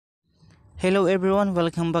Hello everyone,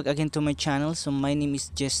 welcome back again to my channel. So my name is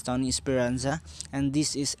Gcash Esperanza and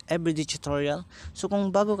this is everyday tutorial. So kung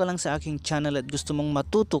bago ka lang sa aking channel at gusto mong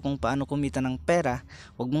matuto kung paano kumita ng pera,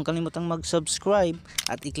 huwag mong kalimutang mag-subscribe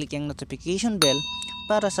at i-click yung notification bell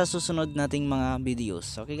para sa susunod nating mga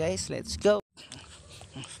videos. Okay guys, let's go!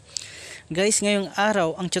 Guys, ngayong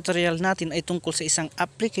araw, ang tutorial natin ay tungkol sa isang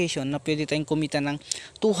application na pwede tayong kumita ng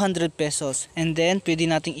 200 pesos. And then, pwede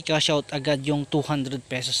nating i-cash out agad yung 200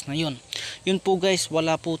 pesos na yun. Yun po guys,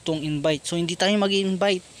 wala po tong invite. So, hindi tayo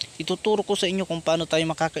mag-invite. Ituturo ko sa inyo kung paano tayo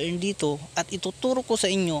makaka-earn dito. At ituturo ko sa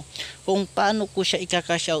inyo kung paano ko siya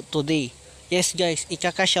i-cash out today. Yes guys,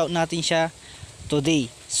 i-cash out natin siya today.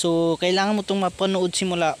 So, kailangan mo itong mapanood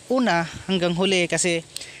simula una hanggang huli kasi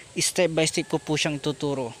step by step ko po siyang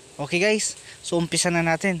ituturo. Okay guys, so umpisa na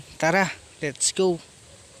natin. Tara, let's go.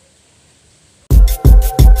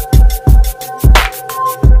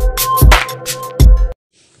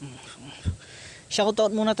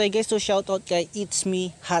 Shoutout muna tayo guys. So shoutout kay It's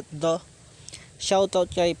Me Hotdo.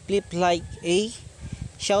 Shoutout kay Flip Like A.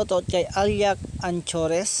 Shoutout kay Alyak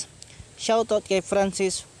Anchores. Shoutout kay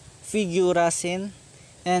Francis Figurasin.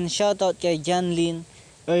 And shoutout kay Janlyn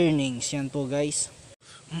Earnings. Yan po guys.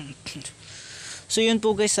 So yun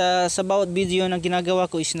po guys, sa bawat video na ginagawa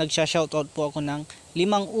ko is nagsha-shoutout po ako ng 5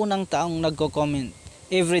 unang taong nagko-comment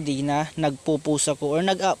everyday na nagpo-post ako or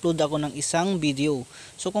nag-upload ako ng isang video.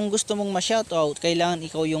 So kung gusto mong ma-shoutout, kailangan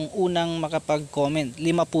ikaw yung unang makapag-comment. 5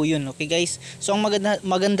 po yun, okay guys? So ang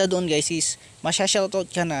maganda doon guys is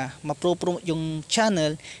masya-shoutout ka na, ma-promote yung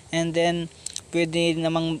channel, and then pwede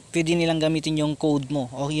nilang gamitin yung code mo.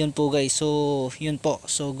 Okay, yun po guys. So, yun po.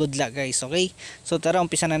 So, good luck guys. Okay? So, tara,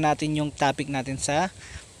 umpisa na natin yung topic natin sa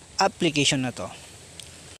application na to.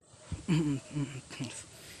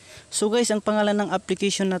 So guys, ang pangalan ng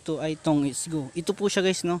application na to ay Let's Go. Ito po siya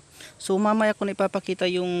guys, no? So, mamaya ko na ipapakita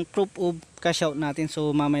yung proof of cash out natin.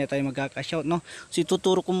 So, mamaya tayo magka-cash out, no? So,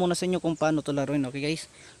 ituturo ko muna sa inyo kung paano to laruin. Okay guys?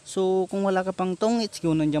 So, kung wala ka pang Let's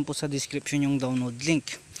Go, nandiyan po sa description yung download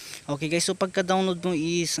link. Okay guys, so pagka-download mo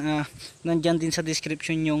is nandyan din sa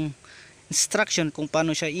description yung instruction kung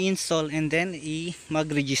paano siya i-install and then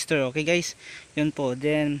mag-register. Okay guys, yun po.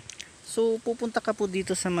 Then, so pupunta ka po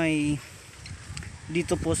dito sa may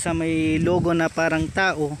logo na parang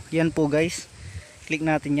tao. Yan po guys, click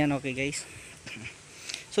natin yan. Okay guys,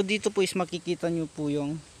 so dito po is makikita nyo po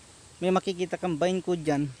yung may makikita kang bind code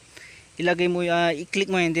dyan. Ilagay mo,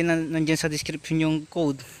 i-click mo yan, din nandiyan sa description yung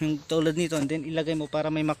code, yung tulad nito, and then ilagay mo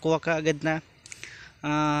para may makuha ka agad na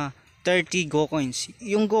 30 Go coins.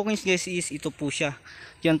 Yung Go coins guys is ito po siya.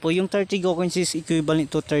 Yan po, yung 30 Go coins is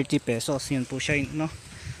equivalent to 30 pesos. Yan po siya, no?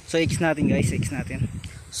 So X natin guys, X natin.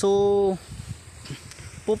 So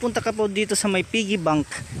pupunta ka po dito sa may piggy bank.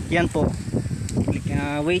 Yan po.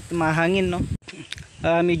 Wait, mahangin, no?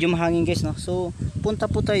 Medyo mahangin guys, no? So punta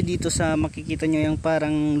po tayo dito sa makikita nyo yung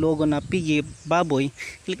parang logo na piggy baboy.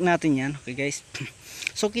 Click natin yan. Okay guys,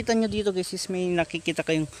 so kita nyo dito guys is may nakikita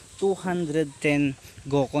kayong 210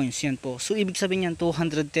 Go coins. Yan po, so ibig sabihin yan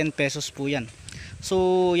 210 pesos po yan.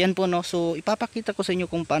 So yan po, no? So ipapakita ko sa inyo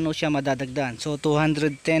kung paano siya madadagdagan. So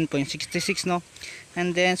 210.66, no?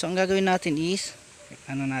 And then so ang gagawin natin is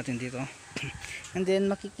ano natin dito and then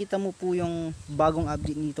makikita mo po yung bagong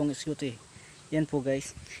update nitong Xcode. Yan po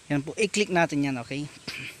guys, yan po, i-click natin yan. Okay,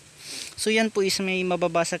 so yan po is may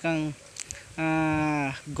mababasa kang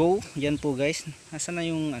go. Yan po guys, nasa na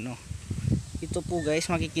yung ano, ito po guys,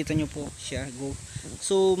 makikita nyo po siya, go.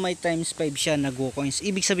 So may times 5 siya na Go coins,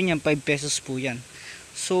 ibig sabihin yan 5 pesos po yan.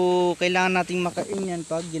 So kailangan nating maka-earn yan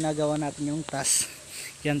pag ginagawa natin yung task.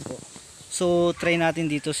 Yan po, so try natin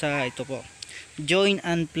dito sa ito po, join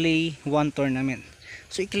and play one tournament.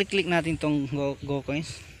 So i-click natin tong go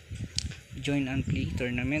coins, join and play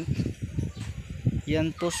tournament. Yan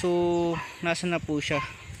po, so nasa na po siya,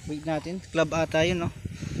 wait natin, club ata yun, no?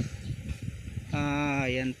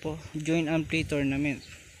 Yan po, join and play tournament.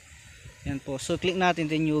 Yan po, so click natin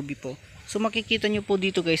the newbie po. So makikita nyo po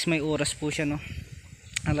dito guys, may oras po siya, no?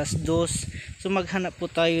 2:00. So maghanap po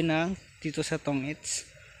tayo ng dito sa It's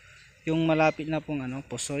yung malapit na pong ano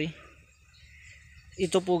po, sorry,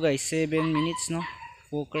 ito po guys, 7 minutes, no?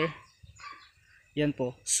 Poker. Yan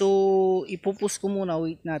po, so ipupus ko muna,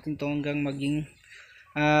 wait natin to hanggang maging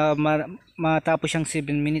matapos yung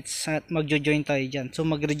 7 minutes at magjo-join tayo dyan. So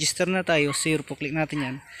mag-register na tayo, 0 po, click natin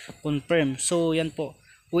yan, confirm. So yan po,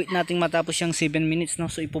 wait natin matapos yung 7 minutes,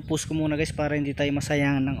 no? So ipupus ko muna guys para hindi tayo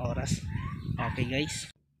masayangan ng oras. Okay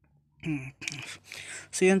guys,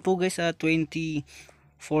 so yan po guys, 24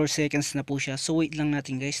 seconds na po siya. So wait lang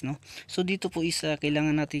natin guys, no? So dito po is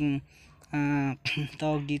kailangan nating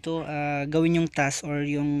tawag dito, gawin yung task or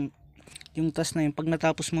yung yung task na yun, pag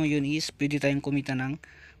natapos mo yun is pwede tayong kumita ng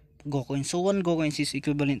GoCoin. So 1 GoCoins is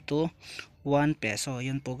equivalent to 1 peso.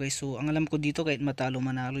 Yun po guys. So ang alam ko dito, kahit matalo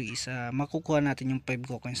manalo is makukuha natin yung 5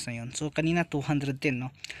 GoCoins na yun. So kanina 210,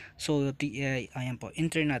 no. So ayan po,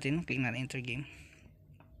 enter natin, click na enter game.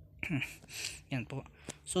 Yan po.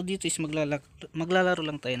 So dito is maglalaro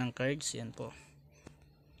lang tayo ng cards. Yan po.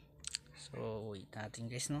 So wait natin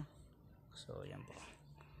guys, no. So yan po.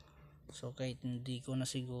 So kahit hindi ko na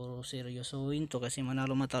siguro seryosohin to kasi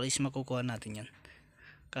manalo matalo is makukuha natin yan.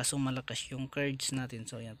 Kaso malakas yung cards natin.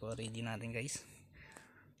 So yan po, ready natin guys.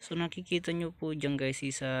 So nakikita nyo po dyan guys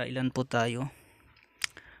is ilan po tayo,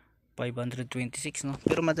 526, no.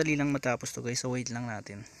 Pero madali lang matapos to guys. So wait lang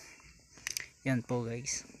natin. Yan po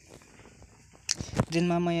guys. Then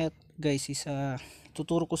mamaya guys is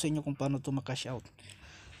tuturo ko sa inyo kung paano to makash out.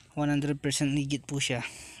 100% legit po siya.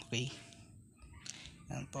 Okay.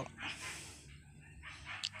 Yan po.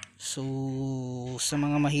 So sa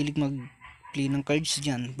mga mahilig mag play ng cards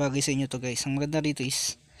dyan, bagay sa inyo to guys. Ang maganda rito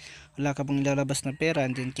is wala ka pang ilalabas na pera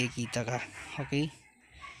and then kikita ka. Okay.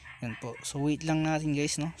 Yan po. So wait lang natin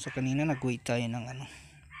guys, no. So kanina nag wait tayo ng ano.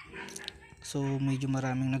 So medyo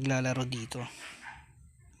maraming naglalaro dito.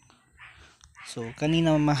 So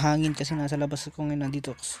kanina mahangin kasi nasa labas ako ngayon,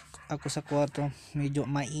 nandito ako sa kwarto, medyo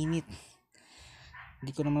mainit.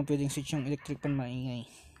 Hindi ko naman pwedeng switch yung electric pan,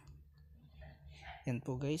 maingay. Yan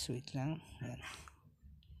po guys, wait lang. Yan.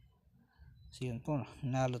 So yun po,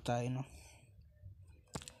 nalo tayo, no.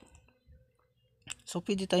 So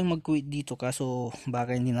pwede tayong mag-quit dito kaso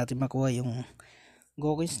baka hindi natin makuha yung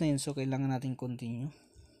GoCoins na yun. So kailangan natin continue.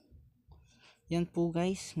 Yan po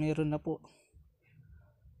guys, meron na po.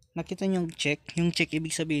 Nakita nyo yung check. Yung check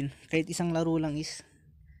ibig sabihin kahit isang laro lang is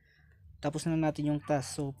tapos na natin yung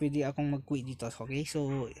task. So pwede akong mag-quit dito. Okay,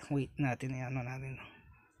 so wait natin, ano natin.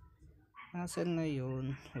 Nasaan na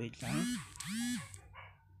yun? Wait lang.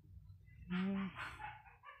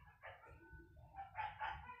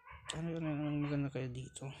 Ano yun ang maganda kaya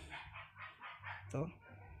dito? Ito.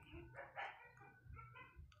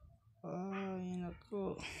 Ay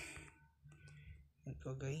nako.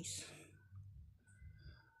 Ito guys.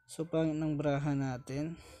 So pangit ng braha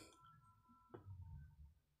natin.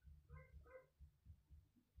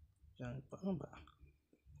 Yan, paano ba?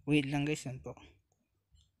 Wait lang guys, yan po.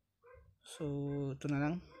 So ito na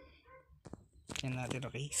lang. Yan natin,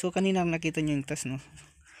 okay. So kanina nakita nyo yung task, no.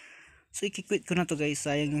 So i-quit ko na to guys,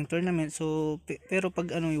 sayang yung tournament. So pero pag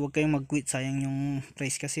ano, huwag kayong mag-quit, sayang yung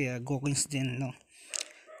price kasi GoCoins din, no.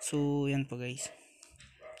 So yan po guys.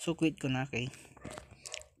 So quit ko na, okay.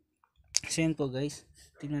 So yan po guys,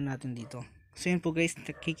 tingnan natin dito. So yan po guys,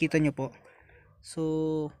 nakikita nyo po.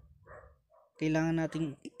 So kailangan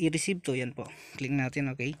nating i-receive to, yan po. Click natin,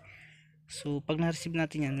 okay. So pag na-receive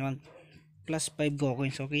natin yan, plus 5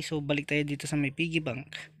 GoCoins, okay. So balik tayo dito sa may piggy bank.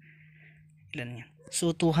 Ilan yan?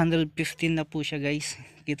 So 215 na po siya guys.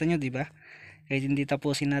 Kita nyo, di ba? Kahit hindi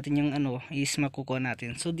tapusin natin yung ano, is makukuha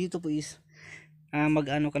natin. So dito po is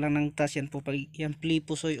mag-ano ka lang ng task, yan po. Pag yan play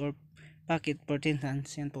pusoy or packet for 10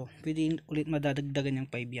 hands, yan po. Pwede ulit madadagdagan yung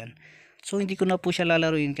 5 yan. So hindi ko na po siya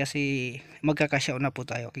lalaruin kasi magka-cash out na po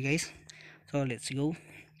tayo. Okay guys? So let's go.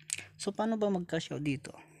 So paano ba mag-cash out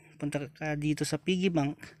dito? Punta ka dito sa piggy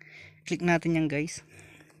bank. Click natin yan guys.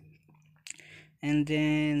 And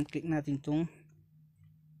then click natin tong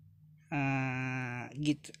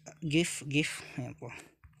gift. Ayan po.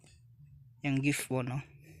 Yung gift po, no.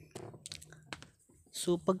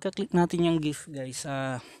 So pagka-click natin yung gift guys,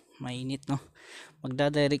 mainit, no.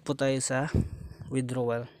 Magda-direct po tayo sa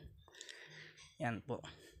withdrawal. Yan po.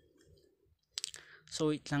 So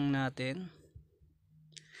wait lang natin.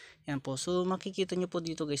 Yan po. So makikita nyo po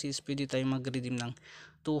dito guys is pwede tayo mag-redeem ng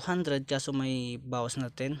 200 kaso may bawas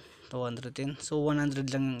na 10, 210. So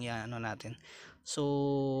 100 lang yung ano natin.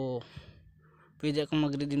 So pwede akong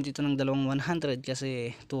mag-redeem dito ng dalawang 100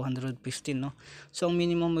 kasi 215, no. So ang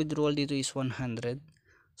minimum withdrawal dito is 100.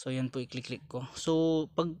 So yan po, i-click ko. So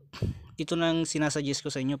pag ito nang sinasuggest ko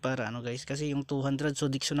sa inyo para ano guys, kasi yung 200 so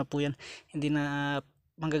diksyon na po yan, hindi na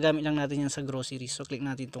manggagamit lang natin yan sa groceries. So click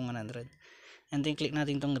natin tong 100 and then click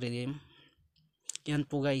natin tong redeem. Yan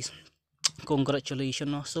po guys, congratulations,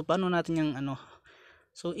 no. So paano natin yung ano,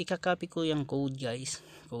 so ika-copy ko yung code guys,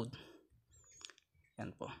 code.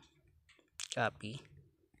 Yan po, copy.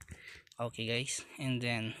 Okay guys, and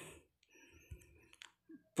then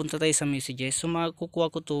punta tayo sa messages. So makukuha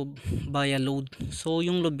ko to via load. So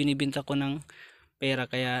yung load binibenta ko ng pera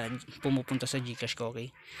kaya pumupunta sa Gcash ko,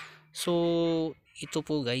 okay. So ito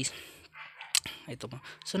po guys, ito po.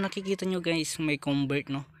 So nakikita nyo guys, may convert,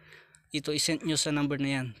 no. Ito isend nyo sa number na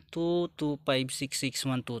yan,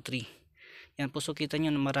 225666123. Yan po, so kita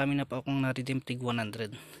nyo na marami na pa akong na-redeem tig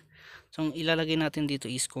 100. So ang ilalagay natin dito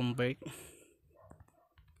is convert.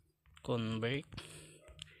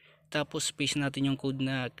 Tapos paste natin yung code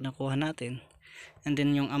na nakuha natin, and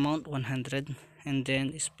then yung amount 100, and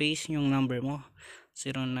then space yung number mo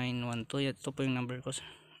 0912. Ito po yung number ko,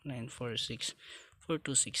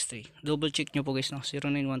 9464263. Double check nyo po guys, no?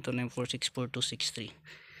 0912946463.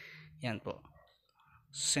 Yan po,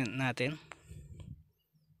 send natin.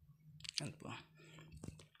 Yan po,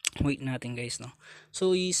 wait natin guys, no?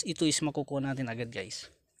 So ito is makukuha natin agad guys.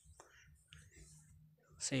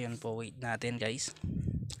 So yan po, wait natin guys.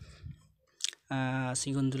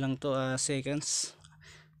 Segundo lang to, seconds,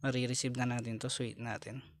 marireceive na natin to. So wait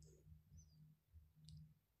natin.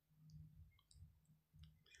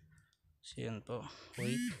 So yan po,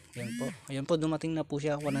 wait. Yan po, ayan po, dumating na po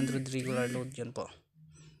siya, 100 regular load. Yan po,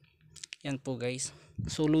 yan po guys.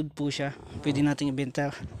 So load po siya, pwede natin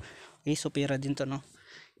ibenta. Okay, so pera din to, no?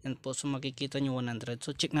 Yan po, so makikita nyo 100.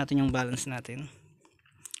 So check natin yung balance natin.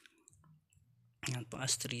 Yan po,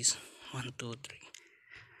 asterisk 1 2 3,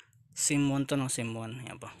 sim 1 to, no? Sim 1,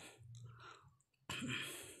 yan po.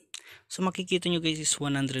 So makikita nyo guys is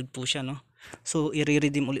 100 po siya, no? So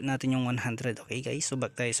i-redeem ulit natin yung 100. Okay guys, so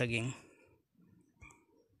back tayo sa game.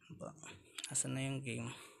 Asan na yung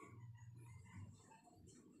game?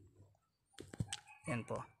 Yan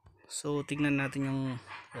po, so tignan natin yung,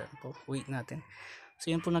 yan po, wait natin.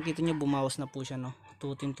 So yan po, nakita nyo bumawas na po siya, no?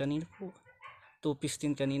 210 kanina po,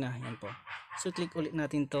 215 kanina. Yan po, so click ulit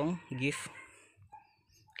natin tong gift.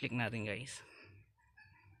 Click natin guys.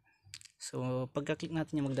 So pagka-click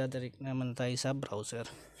natin yung magdadirect naman tayo sa browser.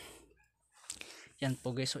 Yan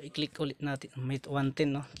po guys, so i-click ulit natin, may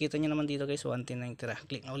 110, no? Kita nyo naman dito guys, 110 na yung tira.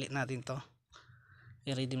 Click na ulit natin to,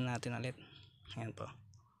 i-redeem natin ulit. Yan po,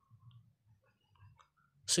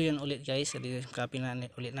 so yan ulit guys, copy na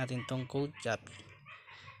ulit natin tong code, copy.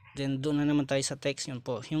 Then doon na naman tayo sa text. Yun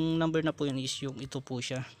po, yung number na po yun is yung ito po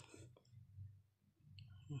siya.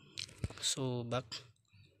 So back,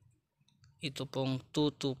 ito pong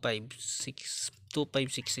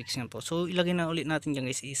 2566. Yan po, so ilagay na ulit natin dyan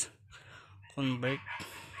guys is convert,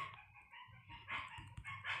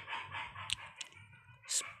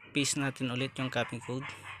 paste natin ulit yung copy code,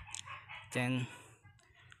 then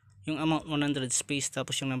yung amount 100, space,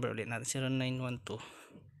 tapos yung number ulit natin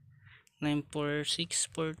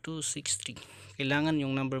 0912946463. Kailangan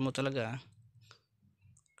yung number mo talaga.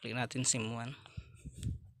 Click natin sim 1,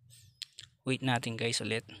 wait natin guys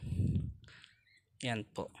ulit. Yan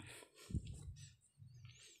po,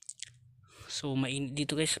 so mainit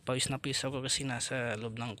dito guys, pawis na pawis ako kasi nasa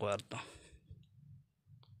loob ng kwarto.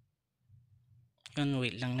 Yun,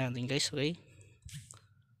 wait lang natin guys. Okay,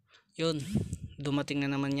 yun, dumating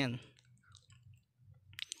na naman yan.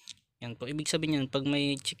 Yan po, ibig sabihin yan, pag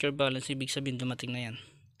may check your balance, ibig sabihin dumating na yan.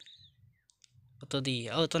 Ito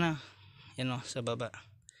ito na yan, o, sa baba.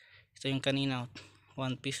 Ito yung kanina,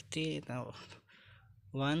 150,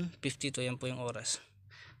 152. Yan po yung oras.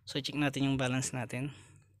 So check natin yung balance natin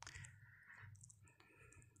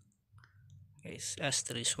guys,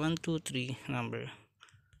 asterisk 123, number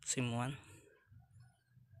sim 1.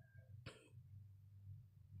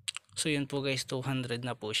 So yun po guys, 200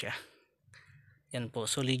 na po siya. Yan po,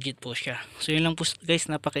 so legit po siya. So yun lang po guys,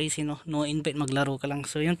 napaka easy, no? No invite, maglaro ka lang.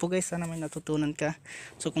 So yun po guys, sana may natutunan ka.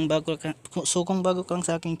 So kung bago ka lang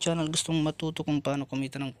sa aking channel, gusto mong matuto kung paano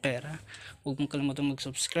kumita ng pera, huwag mong kalimutan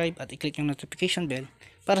mag-subscribe at i-click yung notification bell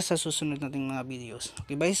para sa susunod nating mga videos.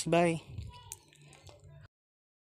 Okay guys, bye.